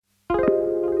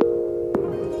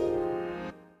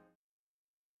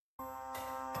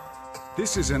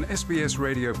This is an SBS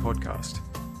radio podcast.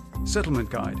 Settlement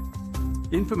Guide.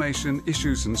 Information,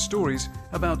 issues and stories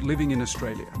about living in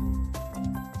Australia.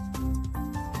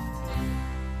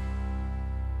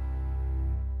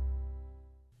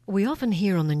 We often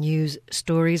hear on the news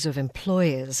stories of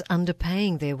employers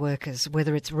underpaying their workers,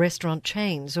 whether it's restaurant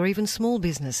chains or even small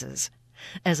businesses.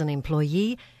 As an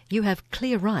employee, you have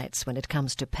clear rights when it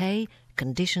comes to pay,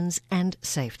 conditions and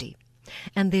safety.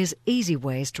 And there's easy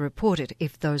ways to report it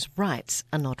if those rights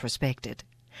are not respected.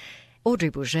 Audrey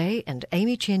Bourget and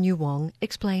Amy Chen-Yu Wong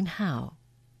explain how.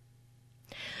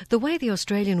 The way the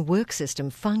Australian work system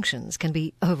functions can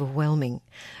be overwhelming,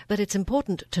 but it's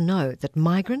important to know that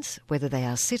migrants, whether they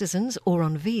are citizens or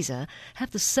on visa,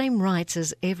 have the same rights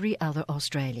as every other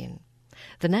Australian.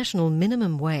 The national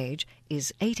minimum wage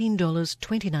is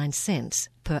 $18.29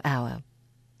 per hour.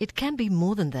 It can be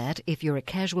more than that if you're a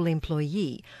casual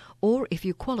employee or if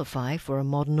you qualify for a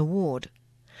modern award.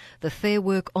 The Fair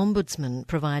Work Ombudsman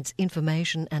provides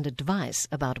information and advice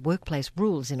about workplace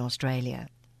rules in Australia.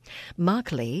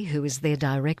 Mark Lee, who is their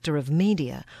Director of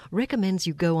Media, recommends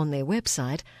you go on their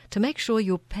website to make sure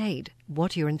you're paid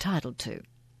what you're entitled to.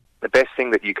 The best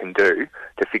thing that you can do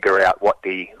to figure out what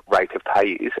the rate of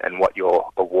pay is and what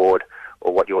your award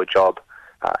or what your job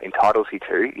entitles you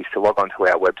to is to log on to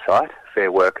our website,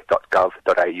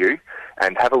 fairwork.gov.au,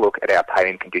 and have a look at our pay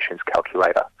and conditions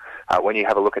calculator. When you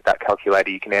have a look at that calculator,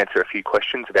 you can answer a few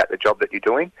questions about the job that you're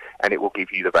doing, and it will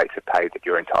give you the rates of pay that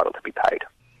you're entitled to be paid.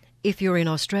 If you're in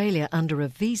Australia under a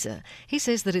visa, he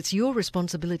says that it's your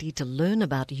responsibility to learn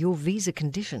about your visa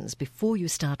conditions before you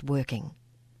start working.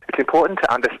 It's important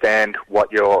to understand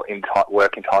what your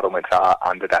work entitlements are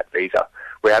under that visa.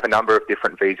 We have a number of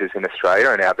different visas in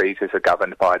Australia, and our visas are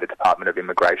governed by the Department of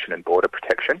Immigration and Border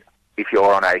Protection. If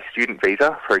you're on a student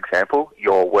visa, for example,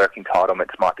 your work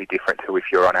entitlements might be different to if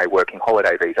you're on a working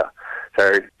holiday visa.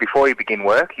 So before you begin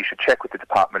work, you should check with the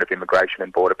Department of Immigration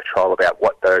and Border Patrol about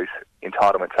what those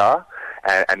entitlements are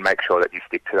and make sure that you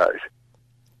stick to those.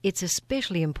 It's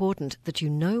especially important that you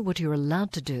know what you're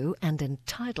allowed to do and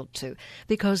entitled to,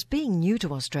 because being new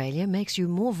to Australia makes you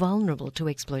more vulnerable to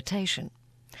exploitation.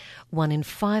 1 in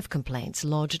 5 complaints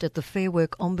lodged at the Fair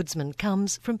Work Ombudsman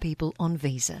comes from people on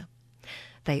visa.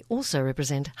 They also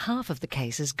represent half of the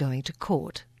cases going to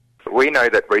court. We know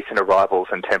that recent arrivals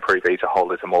and temporary visa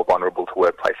holders are more vulnerable to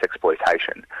workplace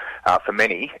exploitation. For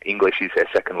many, English is their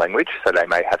second language, so they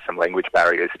may have some language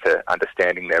barriers to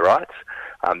understanding their rights.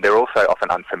 They're also often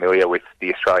unfamiliar with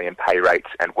the Australian pay rates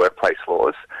and workplace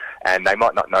laws, and they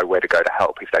might not know where to go to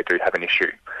help if they do have an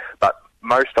issue. But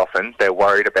most often, they're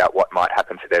worried about what might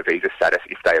happen to their visa status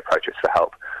if they approach us for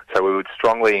help. So we would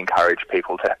strongly encourage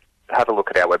people to have a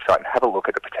look at our website and have a look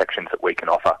at the protections that we can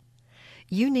offer.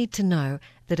 You need to know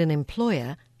that an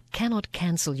employer cannot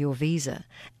cancel your visa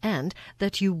and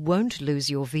that you won't lose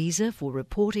your visa for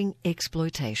reporting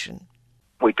exploitation.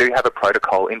 We do have a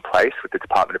protocol in place with the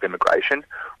Department of Immigration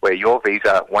where your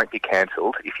visa won't be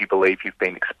cancelled if you believe you've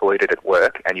been exploited at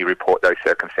work and you report those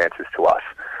circumstances to us.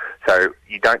 So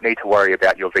you don't need to worry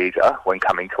about your visa when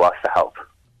coming to us for help.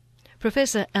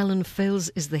 Professor Alan Fels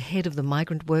is the head of the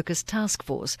Migrant Workers Task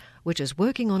Force, which is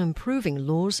working on improving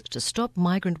laws to stop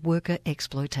migrant worker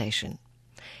exploitation.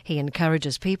 He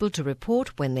encourages people to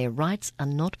report when their rights are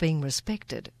not being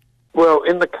respected. Well,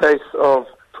 in the case of,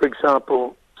 for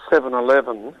example,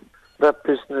 7-Eleven, that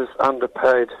business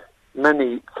underpaid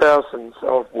many thousands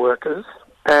of workers,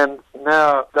 and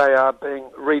now they are being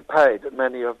repaid,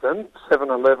 many of them.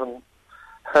 7-Eleven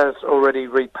has already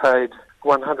repaid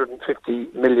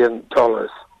 $150 million.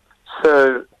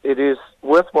 So it is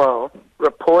worthwhile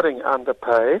reporting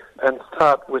underpay and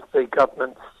start with the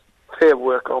government's Fair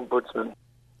Work Ombudsman.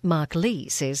 Mark Lee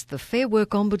says the Fair Work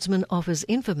Ombudsman offers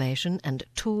information and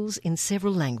tools in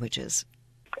several languages.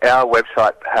 Our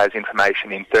website has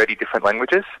information in 30 different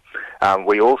languages.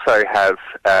 We also have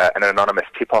an anonymous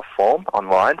tip-off form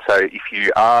online, so if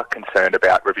you are concerned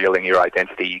about revealing your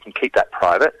identity, you can keep that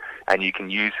private and you can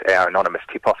use our anonymous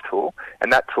tip-off tool,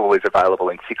 and that tool is available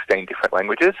in 16 different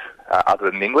languages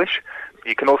other than English.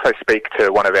 You can also speak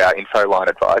to one of our info line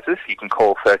advisors. You can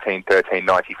call 13 13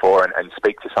 94 and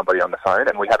speak to somebody on the phone,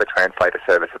 and we have a translator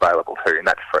service available too, and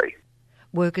that's free.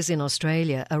 Workers in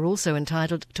Australia are also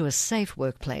entitled to a safe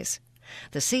workplace.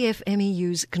 The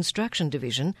CFMEU's Construction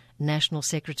Division, National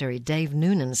Secretary Dave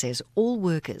Noonan says all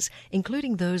workers,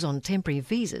 including those on temporary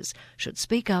visas, should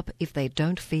speak up if they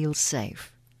don't feel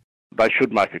safe. They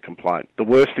should make a complaint. The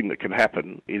worst thing that can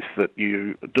happen is that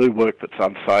you do work that's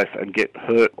unsafe and get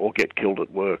hurt or get killed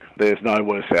at work. There's no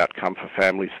worse outcome for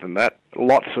families than that.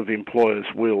 lots of employers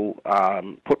will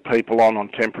put people on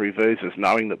temporary visas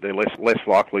knowing that they're less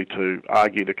likely to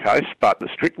argue the case, but the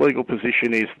strict legal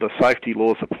position is the safety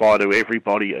laws apply to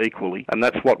everybody equally, and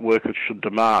that's what workers should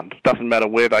demand. It doesn't matter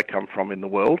where they come from in the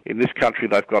world. In this country,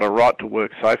 they've got a right to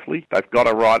work safely. They've got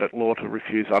a right at law to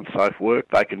refuse unsafe work.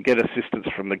 They can get assistance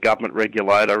from the government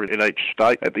regulator in each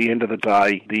state. At the end of the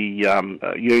day,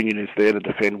 the union is there to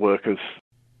defend workers.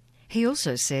 He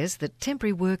also says that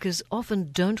temporary workers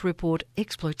often don't report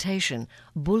exploitation,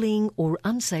 bullying or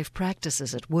unsafe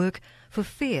practices at work for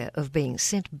fear of being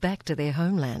sent back to their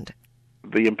homeland.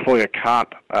 The employer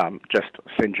can't just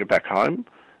send you back home.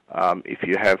 If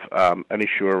you have an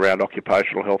issue around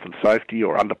occupational health and safety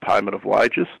or underpayment of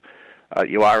wages,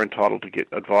 you are entitled to get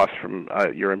advice from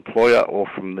your employer or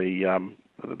from the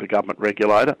government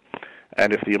regulator.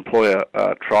 And if the employer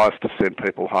tries to send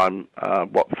people home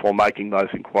for making those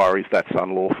inquiries, that's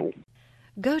unlawful.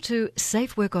 Go to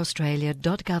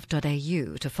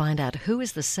safeworkaustralia.gov.au to find out who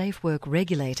is the Safe Work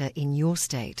regulator in your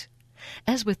state.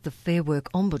 As with the Fair Work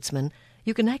Ombudsman,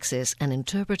 you can access an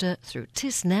interpreter through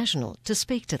TIS National to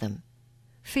speak to them.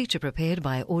 Feature prepared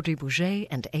by Audrey Bouget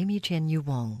and Amy Chen-Yu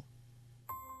Wong.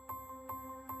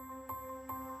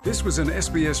 This was an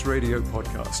SBS radio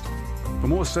podcast. For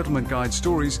more Settlement Guide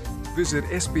stories, visit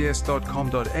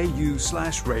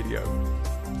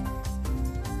sbs.com.au/radio.